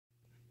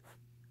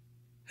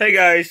Hey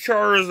guys,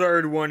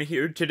 Charizard1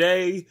 here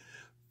today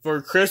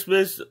for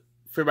Christmas,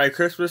 for my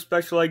Christmas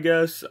special, I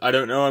guess. I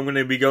don't know, I'm going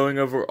to be going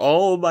over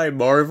all my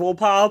Marvel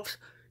Pops.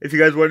 If you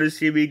guys want to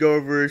see me go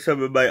over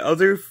some of my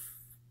other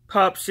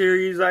Pop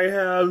series I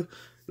have,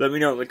 let me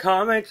know in the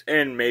comments,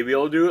 and maybe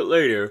I'll do it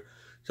later.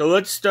 So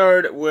let's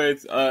start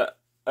with,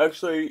 let's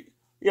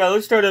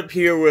start up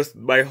here with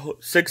my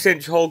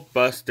 6-inch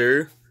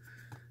Hulkbuster.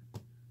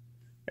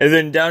 And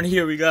then down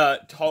here we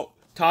got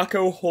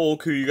Taco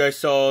Hulk, who you guys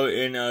saw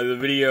in the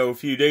video a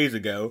few days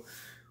ago.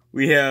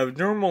 We have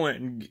normal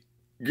and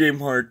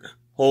Gameheart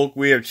Hulk.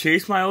 We have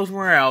Chase Miles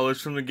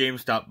Morales from the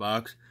GameStop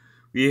box.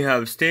 We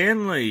have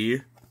Stan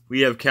Lee.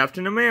 We have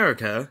Captain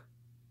America.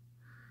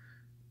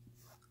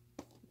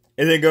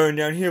 And then going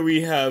down here,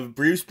 we have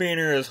Bruce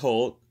Banner as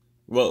Hulk.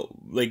 Well,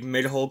 like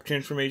mid-Hulk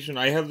transformation.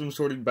 I have them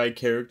sorted by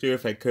character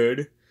if I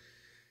could.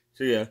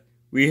 So yeah,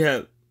 we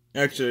have,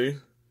 actually,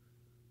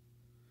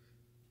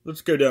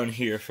 let's go down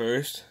here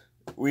first.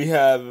 We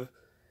have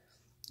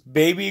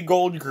Baby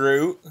Gold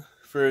Groot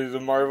for the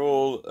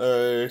Marvel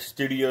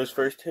Studios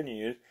first 10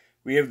 years.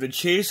 We have the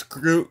Chase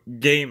Groot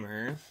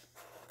Gamer.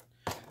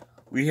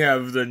 We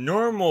have the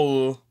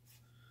normal.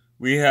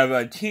 We have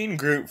a Teen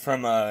Groot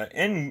from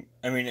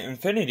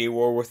Infinity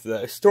War with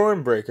the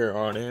Stormbreaker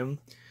on him.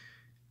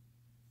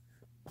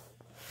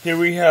 Here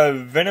we have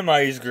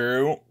Venomized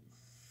Groot,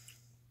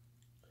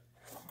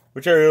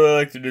 which I really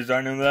like the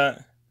design of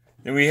that.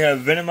 Then we have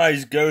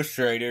Venomized Ghost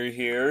Rider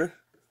here.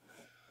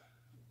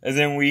 And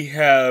then we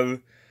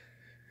have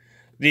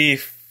the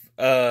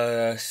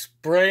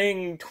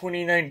Spring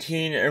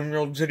 2019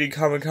 Emerald City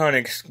Comic Con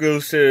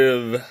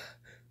exclusive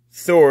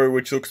Thor,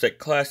 which looks like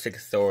classic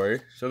Thor.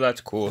 So that's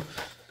cool.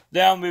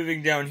 Now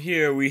moving down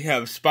here, we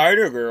have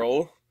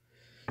Spider-Girl.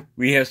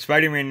 We have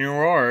Spider-Man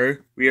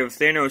Noir. We have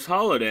Thanos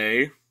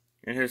Holiday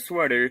and his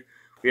sweater.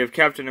 We have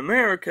Captain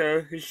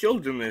America. His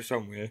shield's in there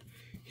somewhere.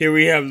 Here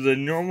we have the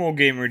normal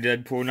gamer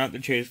Deadpool, not the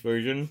Chase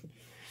version.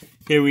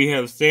 Here we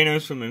have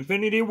Thanos from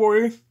Infinity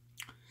War.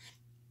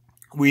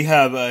 We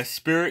have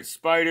Spirit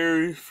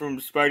Spider from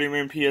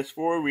Spider-Man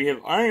PS4. We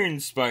have Iron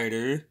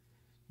Spider,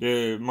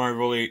 the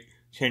Marvel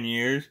 10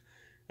 years.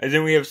 And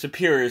then we have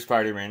Superior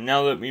Spider-Man.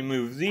 Now let me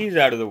move these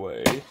out of the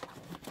way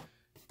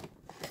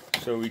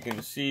so we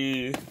can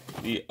see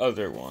the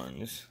other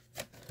ones.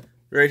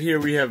 Right here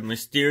we have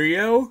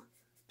Mysterio,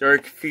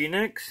 Dark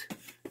Phoenix,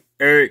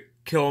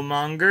 Eric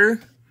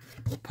Killmonger,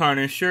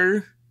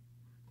 Punisher.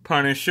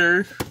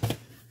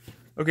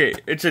 Okay,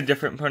 it's a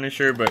different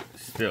Punisher, but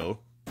still.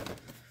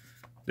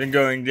 Then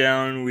going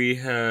down, we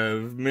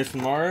have Miss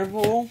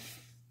Marvel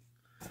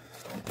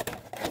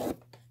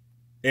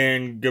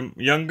and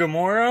Young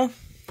Gamora.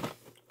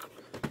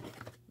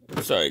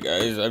 Sorry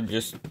guys, I'm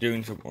just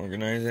doing some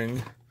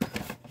organizing.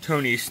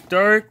 Tony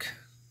Stark.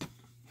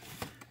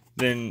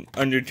 Then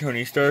under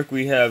Tony Stark,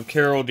 we have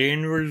Carol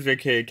Danvers,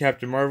 aka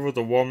Captain Marvel,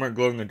 the Walmart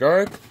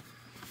glow-in-the-dark.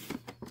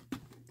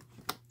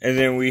 And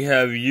then we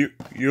have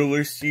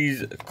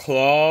Ulysses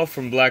Claw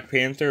from Black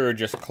Panther, or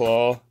just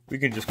Claw. We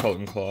can just call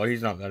him Claw.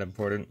 He's not that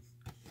important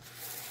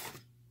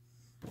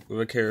of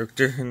a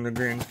character in the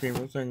grand scheme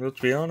of things, let's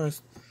be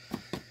honest.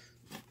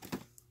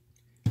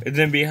 And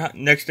then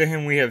next to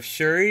him we have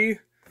Shuri.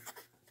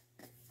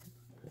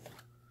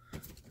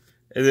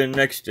 And then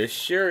next to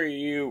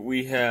Shuri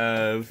we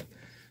have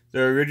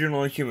the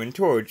original Human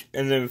Torch.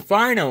 And then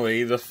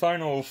finally, the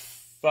final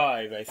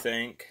 5, I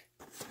think,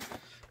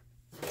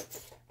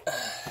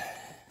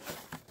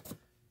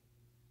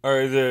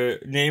 are the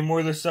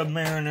Namor the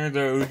Submariner,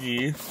 the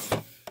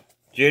OG,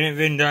 Janet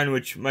Van Dyne,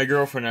 which my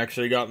girlfriend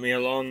actually got me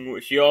along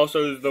with. She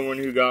also is the one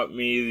who got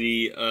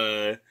me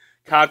the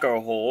Taco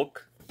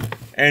Hulk,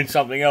 and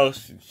something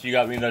else she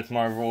got me that's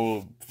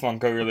Marvel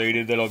Funko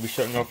related that I'll be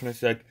shutting off in a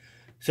sec.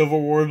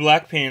 Civil War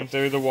Black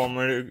Panther, the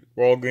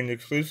Walgreens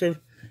exclusive,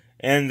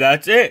 and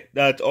that's it.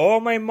 That's all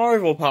my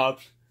Marvel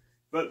Pops.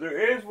 But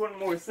there is one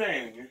more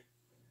thing.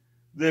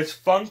 This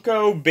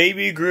Funko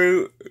Baby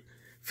Groot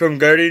from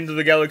Guardians of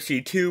the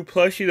Galaxy 2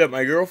 plushie that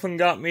my girlfriend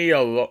got me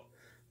a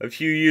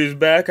few years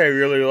back. I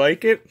really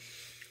like it.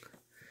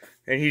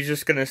 And he's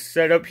just going to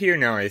set up here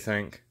now, I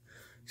think.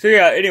 So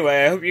yeah,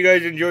 anyway, I hope you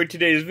guys enjoyed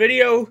today's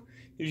video.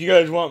 If you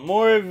guys want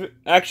more of it,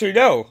 actually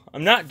no,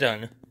 I'm not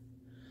done.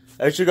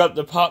 I actually got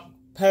the Pop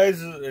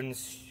Pez and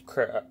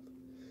crap.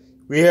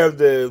 We have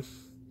the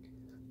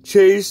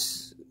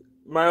Chase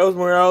Miles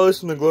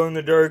Morales and the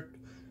glow-in-the-dark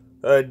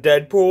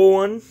Deadpool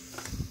one.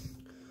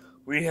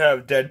 We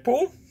have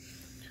Deadpool.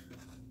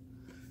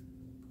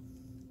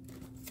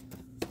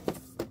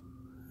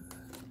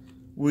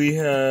 We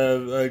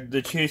have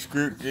the Chase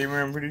Groot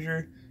Gamer, I'm pretty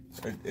sure.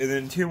 And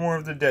then 2 more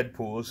of the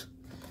Deadpools.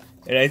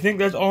 And I think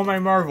that's all my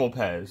Marvel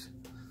Pez.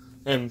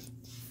 And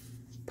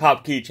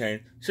Pop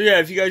Keychain. So yeah,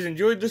 if you guys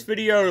enjoyed this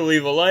video,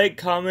 leave a like,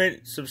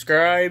 comment,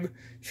 subscribe,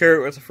 share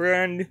it with a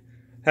friend.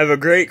 Have a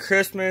great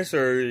Christmas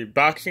or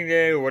Boxing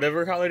Day or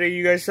whatever holiday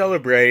you guys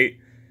celebrate.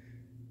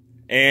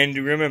 And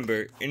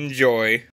remember, enjoy.